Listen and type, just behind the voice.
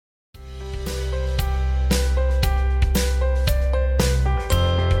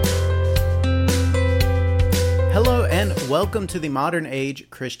Welcome to the Modern Age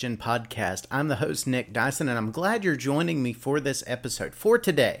Christian Podcast. I'm the host, Nick Dyson, and I'm glad you're joining me for this episode. For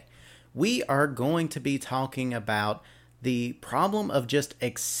today, we are going to be talking about the problem of just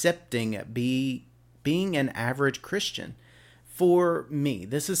accepting being an average Christian. For me,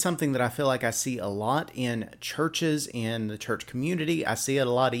 this is something that I feel like I see a lot in churches, in the church community. I see it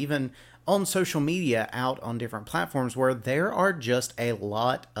a lot even on social media, out on different platforms, where there are just a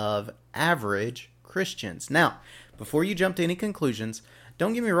lot of average Christians. Now, before you jump to any conclusions,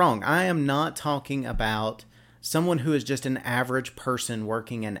 don't get me wrong. I am not talking about someone who is just an average person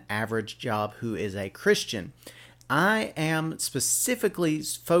working an average job who is a Christian. I am specifically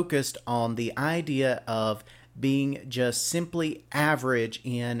focused on the idea of being just simply average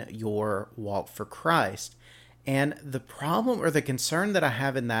in your walk for Christ. And the problem or the concern that I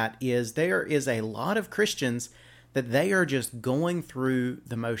have in that is there is a lot of Christians that they are just going through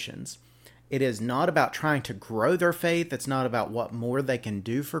the motions. It is not about trying to grow their faith. It's not about what more they can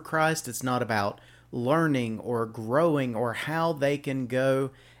do for Christ. It's not about learning or growing or how they can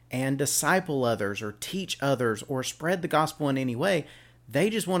go and disciple others or teach others or spread the gospel in any way. They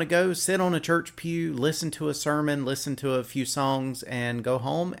just want to go sit on a church pew, listen to a sermon, listen to a few songs, and go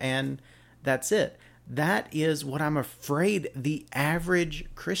home, and that's it. That is what I'm afraid the average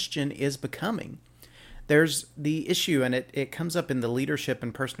Christian is becoming. There's the issue, and it comes up in the leadership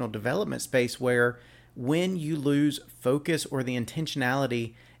and personal development space, where when you lose focus or the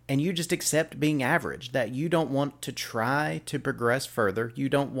intentionality and you just accept being average, that you don't want to try to progress further, you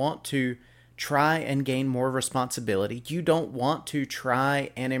don't want to try and gain more responsibility, you don't want to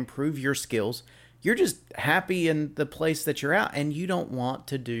try and improve your skills, you're just happy in the place that you're at and you don't want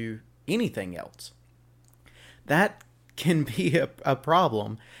to do anything else. That can be a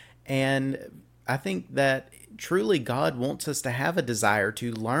problem, and I think that truly God wants us to have a desire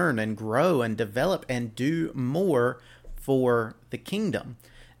to learn and grow and develop and do more for the kingdom.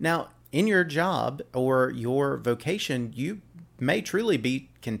 Now, in your job or your vocation, you may truly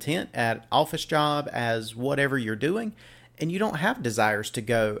be content at office job as whatever you're doing, and you don't have desires to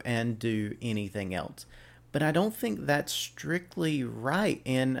go and do anything else. But I don't think that's strictly right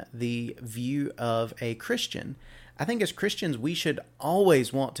in the view of a Christian. I think as Christians, we should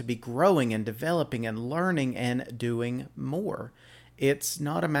always want to be growing and developing and learning and doing more. It's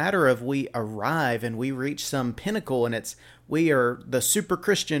not a matter of we arrive and we reach some pinnacle and we are the super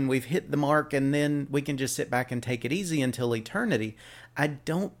Christian, we've hit the mark, and then we can just sit back and take it easy until eternity. I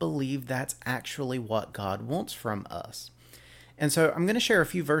don't believe that's actually what God wants from us. And so I'm going to share a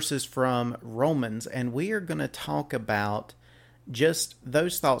few verses from Romans, and we are going to talk about just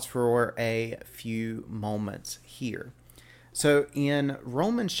those thoughts for a few moments here. So in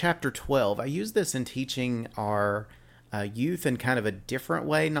Romans chapter 12, I used this in teaching our youth in kind of a different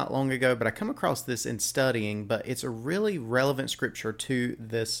way not long ago, but I come across this in studying, but it's a really relevant scripture to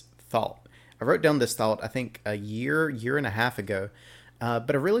this thought. I wrote down this thought, I think a year and a half ago,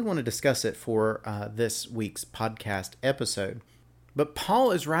 but I really want to discuss it for this week's podcast episode. But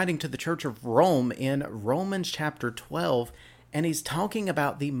Paul is writing to the church of Rome in Romans chapter 12, and he's talking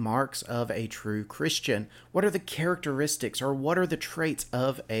about the marks of a true Christian. What are the characteristics or what are the traits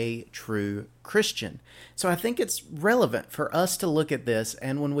of a true Christian? So I think it's relevant for us to look at this,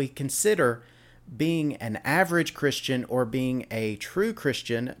 and when we consider being an average Christian or being a true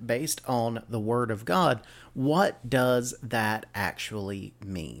Christian based on the Word of God, what does that actually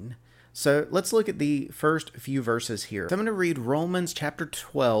mean? So let's look at the first few verses here. So I'm going to read Romans chapter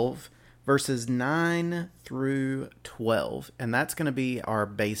 12, verses 9 through 12, and that's going to be our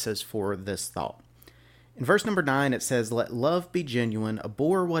basis for this thought. In verse number 9, it says, "Let love be genuine,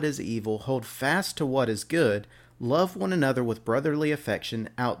 abhor what is evil, hold fast to what is good, love one another with brotherly affection,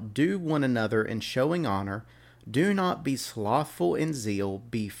 outdo one another in showing honor, do not be slothful in zeal,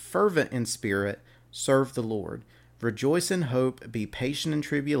 be fervent in spirit, serve the Lord. Rejoice in hope, be patient in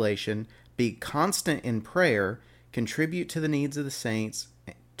tribulation, be constant in prayer, contribute to the needs of the saints,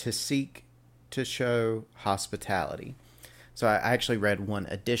 to seek to show hospitality." So I actually read one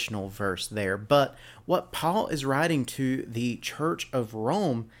additional verse there. But what Paul is writing to the church of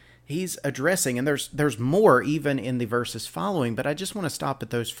Rome, he's addressing, and there's more even in the verses following, but I just want to stop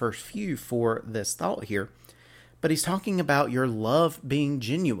at those first few for this thought here. But he's talking about your love being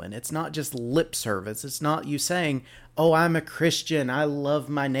genuine. It's not just lip service. It's not you saying, "Oh, I'm a Christian. I love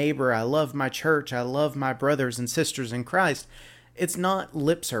my neighbor. I love my church. I love my brothers and sisters in Christ." It's not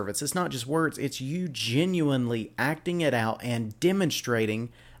lip service. It's not just words. It's you genuinely acting it out and demonstrating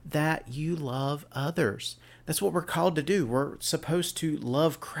that you love others. That's what we're called to do. We're supposed to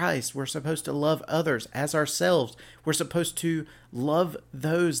love Christ. We're supposed to love others as ourselves. We're supposed to love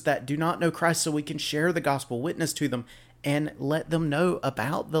those that do not know Christ so we can share the gospel, witness to them, and let them know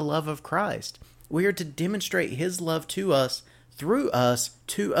about the love of Christ. We are to demonstrate his love to us, through us,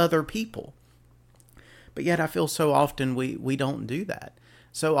 to other people. But yet I feel so often we don't do that.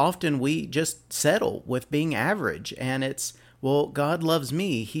 So often we just settle with being average, and it's, well, God loves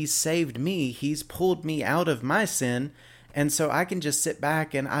me. He's saved me. He's pulled me out of my sin. And so I can just sit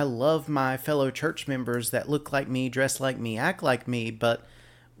back and I love my fellow church members that look like me, dress like me, act like me, but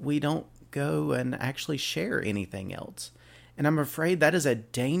we don't go and actually share anything else. And I'm afraid that is a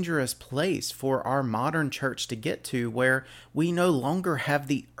dangerous place for our modern church to get to, where we no longer have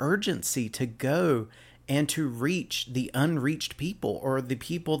the urgency to go and to reach the unreached people, or the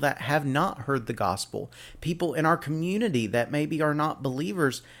people that have not heard the gospel, people in our community that maybe are not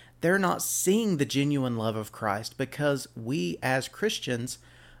believers. They're not seeing the genuine love of Christ because we as Christians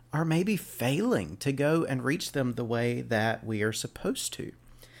are maybe failing to go and reach them the way that we are supposed to.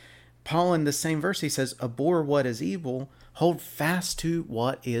 Paul, in the same verse, he says, abhor what is evil, hold fast to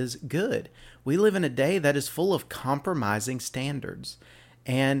what is good. We live in a day that is full of compromising standards.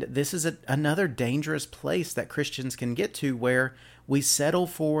 And this is another dangerous place that Christians can get to, where we settle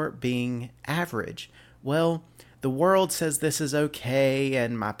for being average. Well, the world says this is okay,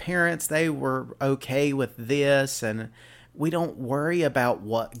 and my parents, they were okay with this, and we don't worry about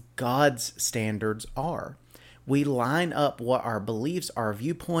what God's standards are. We line up what our beliefs, our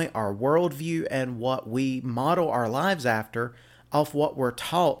viewpoint, our worldview, and what we model our lives after off what we're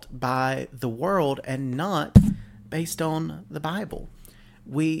taught by the world, and not based on the Bible.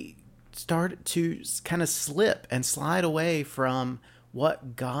 We start to kind of slip and slide away from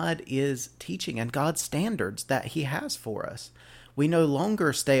what God is teaching and God's standards that he has for us. We no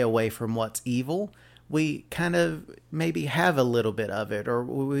longer stay away from what's evil. We kind of maybe have a little bit of it, or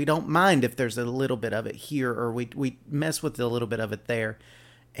we don't mind if there's a little bit of it here, or we mess with a little bit of it there.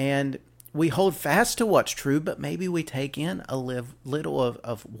 And we hold fast to what's true, but maybe we take in a little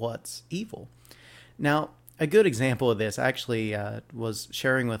of what's evil. Now, a good example of this, I actually was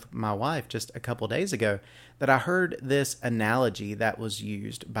sharing with my wife just a couple days ago, that I heard this analogy that was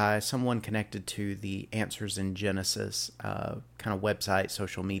used by someone connected to the Answers in Genesis kind of website,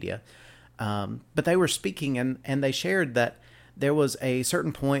 social media. But they were speaking, and they shared that there was a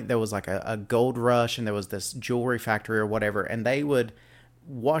certain point, there was like a gold rush, and there was this jewelry factory or whatever, and they would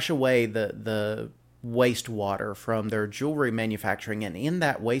wash away the wastewater from their jewelry manufacturing, and in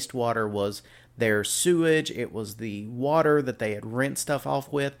that wastewater was their sewage, it was the water that they had rinsed stuff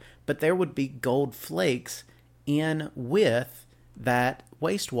off with, but there would be gold flakes in with that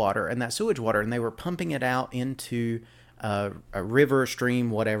wastewater and that sewage water, and they were pumping it out into a river,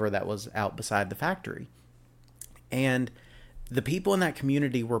 stream, whatever that was out beside the factory. And the people in that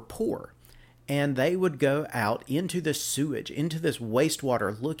community were poor, and they would go out into the sewage, into this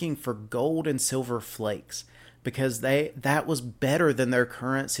wastewater, looking for gold and silver flakes, because that was better than their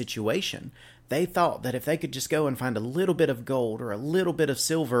current situation. They thought that if they could just go and find a little bit of gold or a little bit of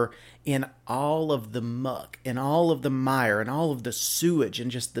silver in all of the muck and all of the mire and all of the sewage and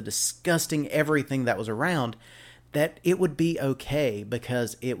just the disgusting everything that was around, that it would be okay,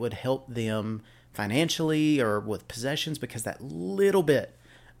 because it would help them financially or with possessions, because that little bit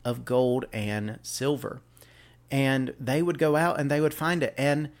of gold and silver. And they would go out and they would find it,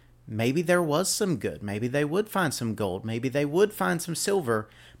 and maybe there was some good. Maybe they would find some gold. Maybe they would find some silver.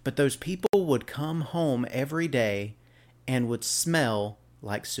 But those people would come home every day and would smell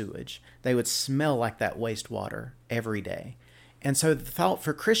like sewage. They would smell like that wastewater every day. And so the thought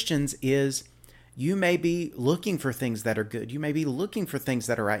for Christians is, you may be looking for things that are good. You may be looking for things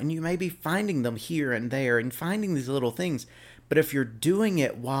that are right. And you may be finding them here and there and finding these little things. But if you're doing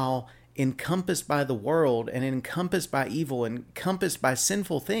it while encompassed by the world and encompassed by evil and encompassed by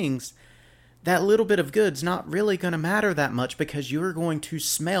sinful things, that little bit of good's not really going to matter that much, because you're going to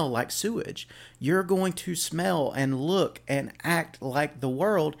smell like sewage. You're going to smell and look and act like the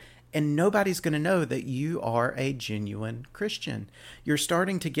world, and nobody's going to know that you are a genuine Christian. You're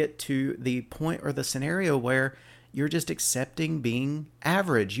starting to get to the point or the scenario where you're just accepting being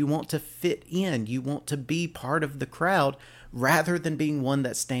average. You want to fit in. You want to be part of the crowd rather than being one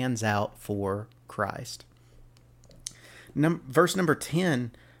that stands out for Christ. Verse number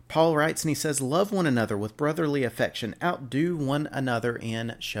 10, Paul writes and he says, love one another with brotherly affection, outdo one another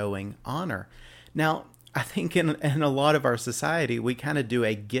in showing honor. Now, I think in a lot of our society, we kind of do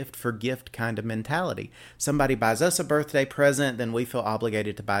a gift for gift kind of mentality. Somebody buys us a birthday present, then we feel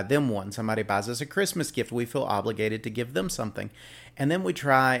obligated to buy them one. Somebody buys us a Christmas gift, we feel obligated to give them something. And then we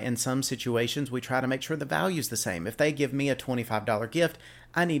try, in some situations, we try to make sure the value's the same. If they give me a $25 gift,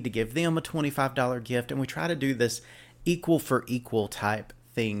 I need to give them a $25 gift. And we try to do this equal for equal type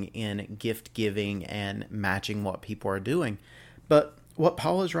thing in gift giving and matching what people are doing. But what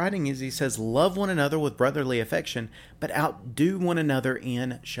Paul is writing is he says, love one another with brotherly affection, but outdo one another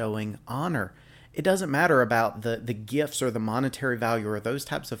in showing honor. It doesn't matter about the gifts or the monetary value or those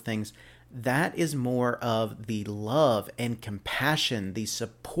types of things. That is more of the love and compassion, the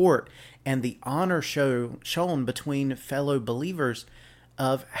support, and the honor shown between fellow believers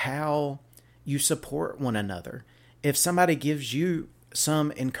of how you support one another. If somebody gives you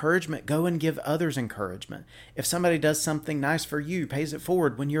some encouragement, go and give others encouragement. If somebody does something nice for you, pays it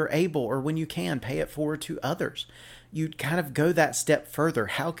forward when you're able or when you can, pay it forward to others. You kind of go that step further.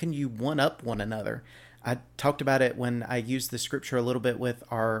 How can you one up one another? I talked about it when I used the scripture a little bit with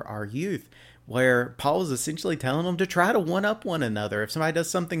our youth, where Paul is essentially telling them to try to one up one another. If somebody does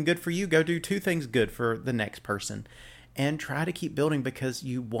something good for you, go do 2 things good for the next person and try to keep building, because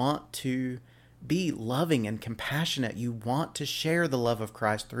you want to be loving and compassionate. You want to share the love of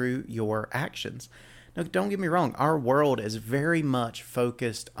Christ through your actions. Now, don't get me wrong. Our world is very much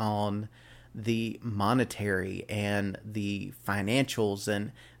focused on the monetary and the financials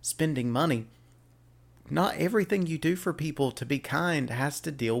and spending money. Not everything you do for people to be kind has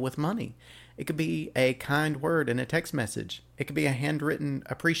to deal with money. It could be a kind word in a text message. It could be a handwritten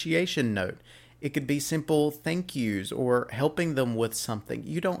appreciation note. It could be simple thank yous or helping them with something.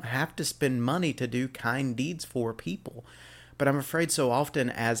 You don't have to spend money to do kind deeds for people. But I'm afraid so often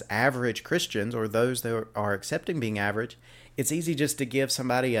as average Christians, or those that are accepting being average, it's easy just to give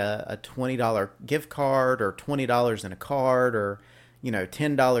somebody a $20 gift card or $20 in a card, or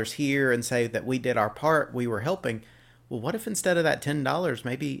 $10 here, and say that we did our part, we were helping. Well, what if instead of that $10,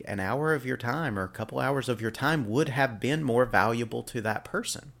 maybe an hour of your time or a couple hours of your time would have been more valuable to that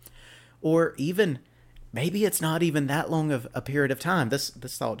person? Or even maybe it's not even that long of a period of time. This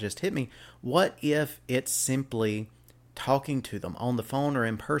thought just hit me. What if it's simply talking to them on the phone or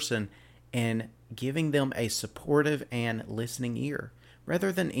in person and giving them a supportive and listening ear?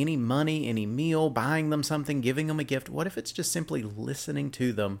 Rather than any money, any meal, buying them something, giving them a gift, what if it's just simply listening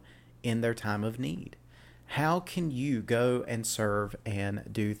to them in their time of need? How can you go and serve and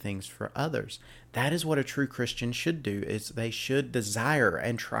do things for others? That is what a true Christian should do, is they should desire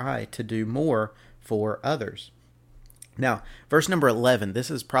and try to do more for others. Now, verse number 11, this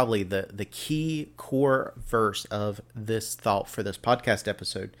is probably the key core verse of this thought for this podcast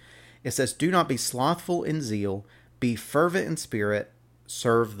episode. It says, do not be slothful in zeal, be fervent in spirit,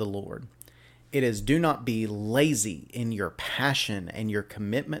 serve the Lord. It is, do not be lazy in your passion and your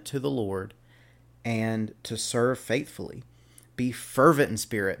commitment to the Lord and to serve faithfully. Be fervent in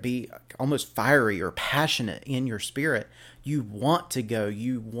spirit. Be almost fiery or passionate in your spirit. You want to go.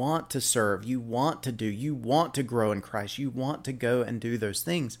 You want to serve. You want to do. You want to grow in Christ. You want to go and do those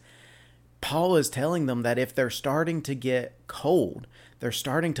things. Paul is telling them that if they're starting to get cold, they're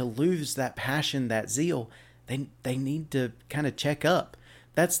starting to lose that passion, that zeal, they need to kind of check up.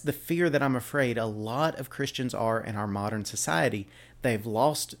 That's the fear that I'm afraid a lot of Christians are in our modern society. They've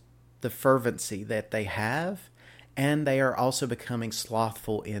lost the fervency that they have, and they are also becoming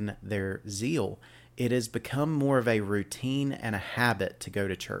slothful in their zeal. It has become more of a routine and a habit to go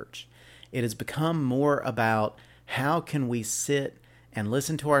to church. It has become more about how can we sit and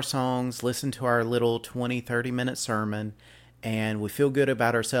listen to our songs, listen to our little 20, 30-minute sermon, and we feel good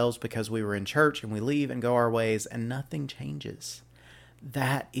about ourselves because we were in church, and we leave and go our ways, and nothing changes.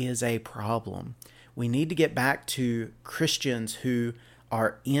 That is a problem. We need to get back to Christians who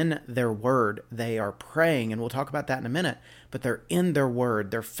are in their word. They are praying, and we'll talk about that in a minute, but they're in their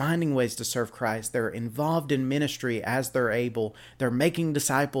word. They're finding ways to serve Christ. They're involved in ministry as they're able. They're making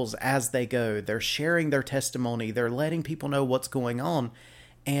disciples as they go. They're sharing their testimony. They're letting people know what's going on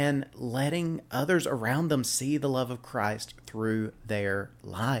and letting others around them see the love of Christ through their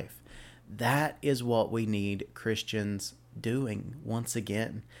life. That is what we need Christians doing once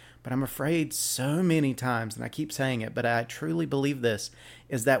again. But I'm afraid so many times, and I keep saying it, but I truly believe this,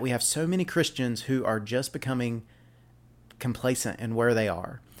 is that we have so many Christians who are just becoming complacent in where they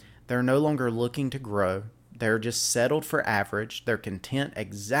are. They're no longer looking to grow. They're just settled for average. They're content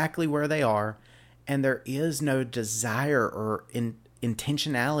exactly where they are, and there is no desire or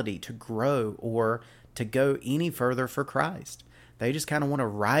intentionality to grow or to go any further for Christ. They just kind of want to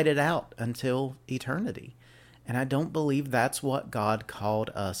ride it out until eternity. And I don't believe that's what God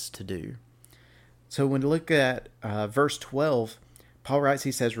called us to do. So when we look at verse 12, Paul writes,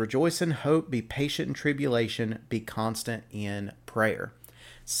 he says, rejoice in hope, be patient in tribulation, be constant in prayer.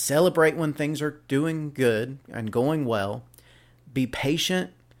 Celebrate when things are doing good and going well. Be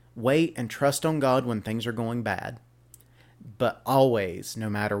patient, wait, and trust on God when things are going bad. But always, no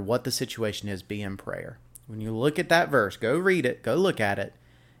matter what the situation is, be in prayer. When you look at that verse, go read it, go look at it.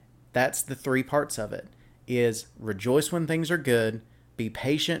 That's the three parts of it, is rejoice when things are good, be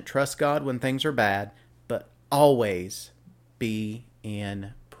patient, trust God when things are bad, but always be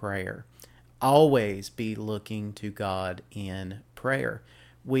in prayer. Always be looking to God in prayer.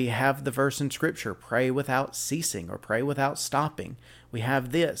 We have the verse in Scripture, pray without ceasing or pray without stopping. We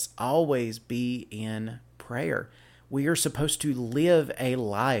have this, always be in prayer. We are supposed to live a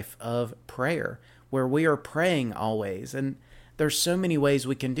life of prayer where we are praying always. And there's so many ways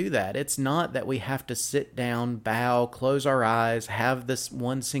we can do that. It's not that we have to sit down, bow, close our eyes, have this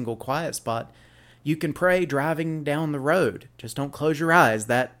one single quiet spot. You can pray driving down the road. Just don't close your eyes.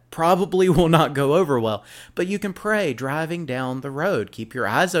 That probably will not go over well. But you can pray driving down the road. Keep your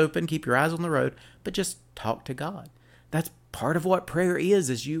eyes open, keep your eyes on the road, but just talk to God. That's part of what prayer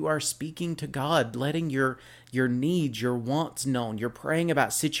is you are speaking to God, letting your needs, your wants known. You're praying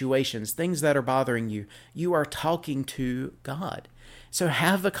about situations, things that are bothering you. You are talking to God. So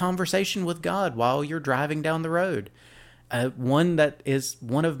have a conversation with God while you're driving down the road. One that is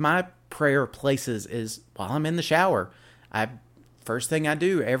one of my prayer places is while I'm in the shower. First thing I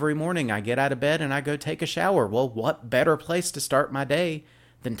do every morning, I get out of bed and I go take a shower. Well, what better place to start my day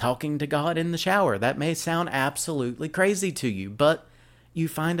than talking to God in the shower? That may sound absolutely crazy to you, but you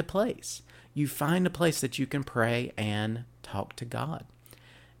find a place. You find a place that you can pray and talk to God.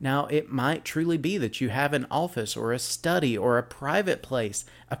 Now, it might truly be that you have an office or a study or a private place,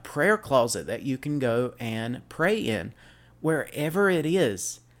 a prayer closet that you can go and pray in. Wherever it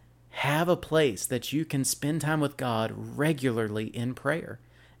is, have a place that you can spend time with God regularly in prayer.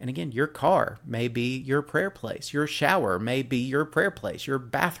 And again, your car may be your prayer place. Your shower may be your prayer place. Your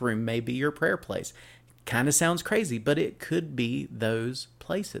bathroom may be your prayer place. Kind of sounds crazy, but it could be those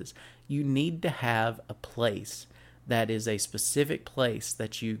places. You need to have a place that is a specific place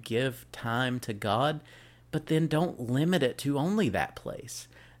that you give time to God, but then don't limit it to only that place.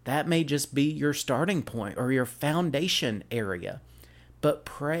 That may just be your starting point or your foundation area. But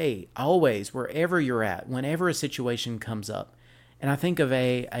pray always, wherever you're at, whenever a situation comes up. And I think of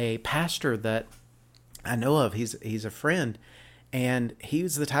a pastor that I know of. He's a friend, and he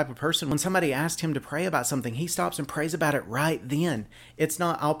was the type of person, when somebody asked him to pray about something, he stops and prays about it right then. It's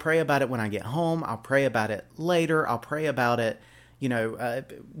not, I'll pray about it when I get home. I'll pray about it later. I'll pray about it,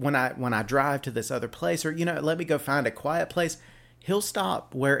 when I drive to this other place, or, let me go find a quiet place. He'll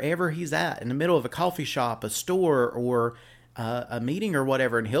stop wherever he's at, in the middle of a coffee shop, a store, or a meeting or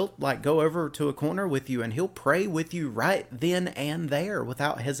whatever, and he'll go over to a corner with you and he'll pray with you right then and there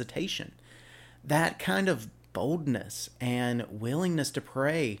without hesitation. That kind of boldness and willingness to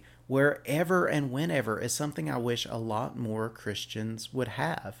pray wherever and whenever is something I wish a lot more Christians would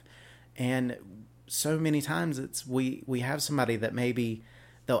have. And so many times we have somebody that maybe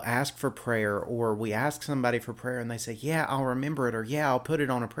they'll ask for prayer, or we ask somebody for prayer and they say, yeah, I'll remember it, or yeah, I'll put it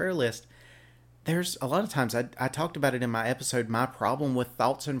on a prayer list. There's a lot of times, I talked about it in my episode, My Problem with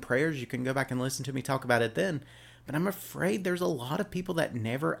Thoughts and Prayers. You can go back and listen to me talk about it then. But I'm afraid there's a lot of people that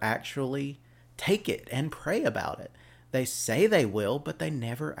never actually take it and pray about it. They say they will, but they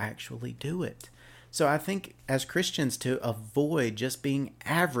never actually do it. So I think as Christians, to avoid just being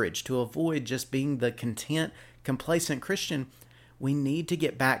average, to avoid just being the content, complacent Christian, we need to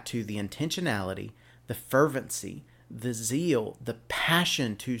get back to the intentionality, the fervency, the zeal, the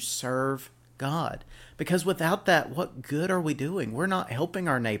passion to serve God. Because without that, what good are we doing? We're not helping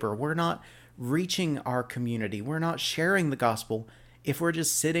our neighbor. We're not reaching our community. We're not sharing the gospel if we're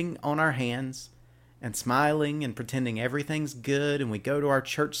just sitting on our hands and smiling and pretending everything's good, and we go to our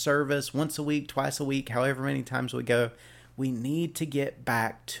church service once a week, twice a week, however many times we go. We need to get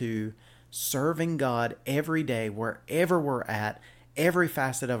back to serving God every day, wherever we're at, every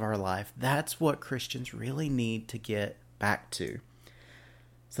facet of our life. That's what Christians really need to get back to.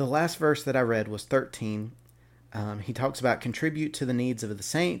 So the last verse that I read was 13. He talks about contribute to the needs of the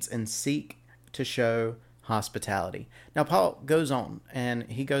saints and seek to show hospitality. Now, Paul goes on and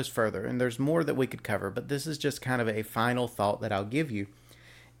he goes further, and there's more that we could cover, but this is just kind of a final thought that I'll give you,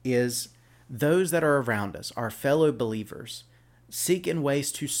 is those that are around us, our fellow believers, seek in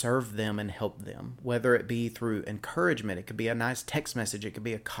ways to serve them and help them, whether it be through encouragement. It could be a nice text message. It could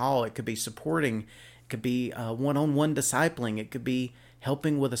be a call. It could be supporting. It could be one-on-one discipling. It could be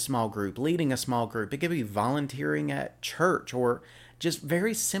helping with a small group, leading a small group. It could be volunteering at church, or just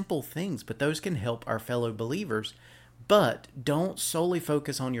very simple things, but those can help our fellow believers. But don't solely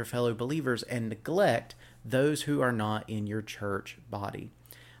focus on your fellow believers and neglect those who are not in your church body.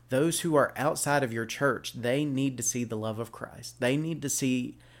 Those who are outside of your church, they need to see the love of Christ. They need to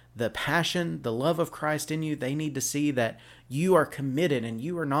see the passion, the love of Christ in you. They need to see that you are committed and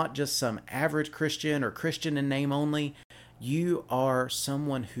you are not just some average Christian or Christian in name only. You are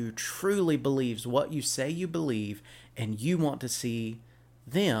someone who truly believes what you say you believe, and you want to see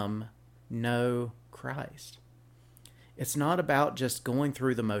them know Christ. It's not about just going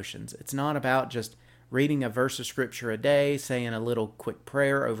through the motions. It's not about just reading a verse of scripture a day, saying a little quick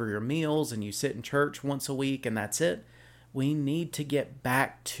prayer over your meals, and you sit in church once a week and that's it. We need to get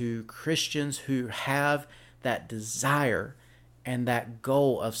back to Christians who have that desire and that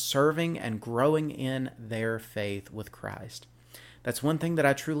goal of serving and growing in their faith with Christ. That's one thing that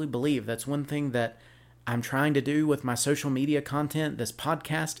I truly believe. That's one thing that I'm trying to do with my social media content. This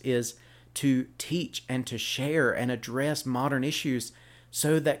podcast is to teach and to share and address modern issues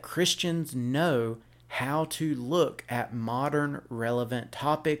so that Christians know how to look at modern relevant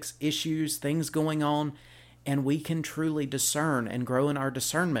topics, issues, things going on, and we can truly discern and grow in our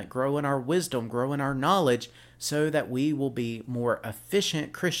discernment, grow in our wisdom, grow in our knowledge, so that we will be more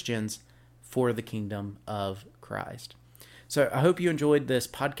efficient Christians for the kingdom of Christ. So I hope you enjoyed this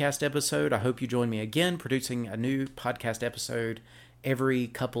podcast episode. I hope you join me again, producing a new podcast episode every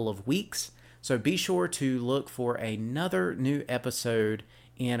couple of weeks. So be sure to look for another new episode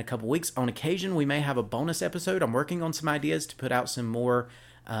in a couple weeks. On occasion, we may have a bonus episode. I'm working on some ideas to put out some more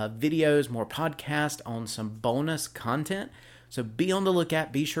videos, more podcasts on some bonus content. So be on the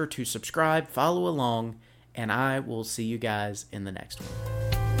lookout. Be sure to subscribe, follow along, and I will see you guys in the next one.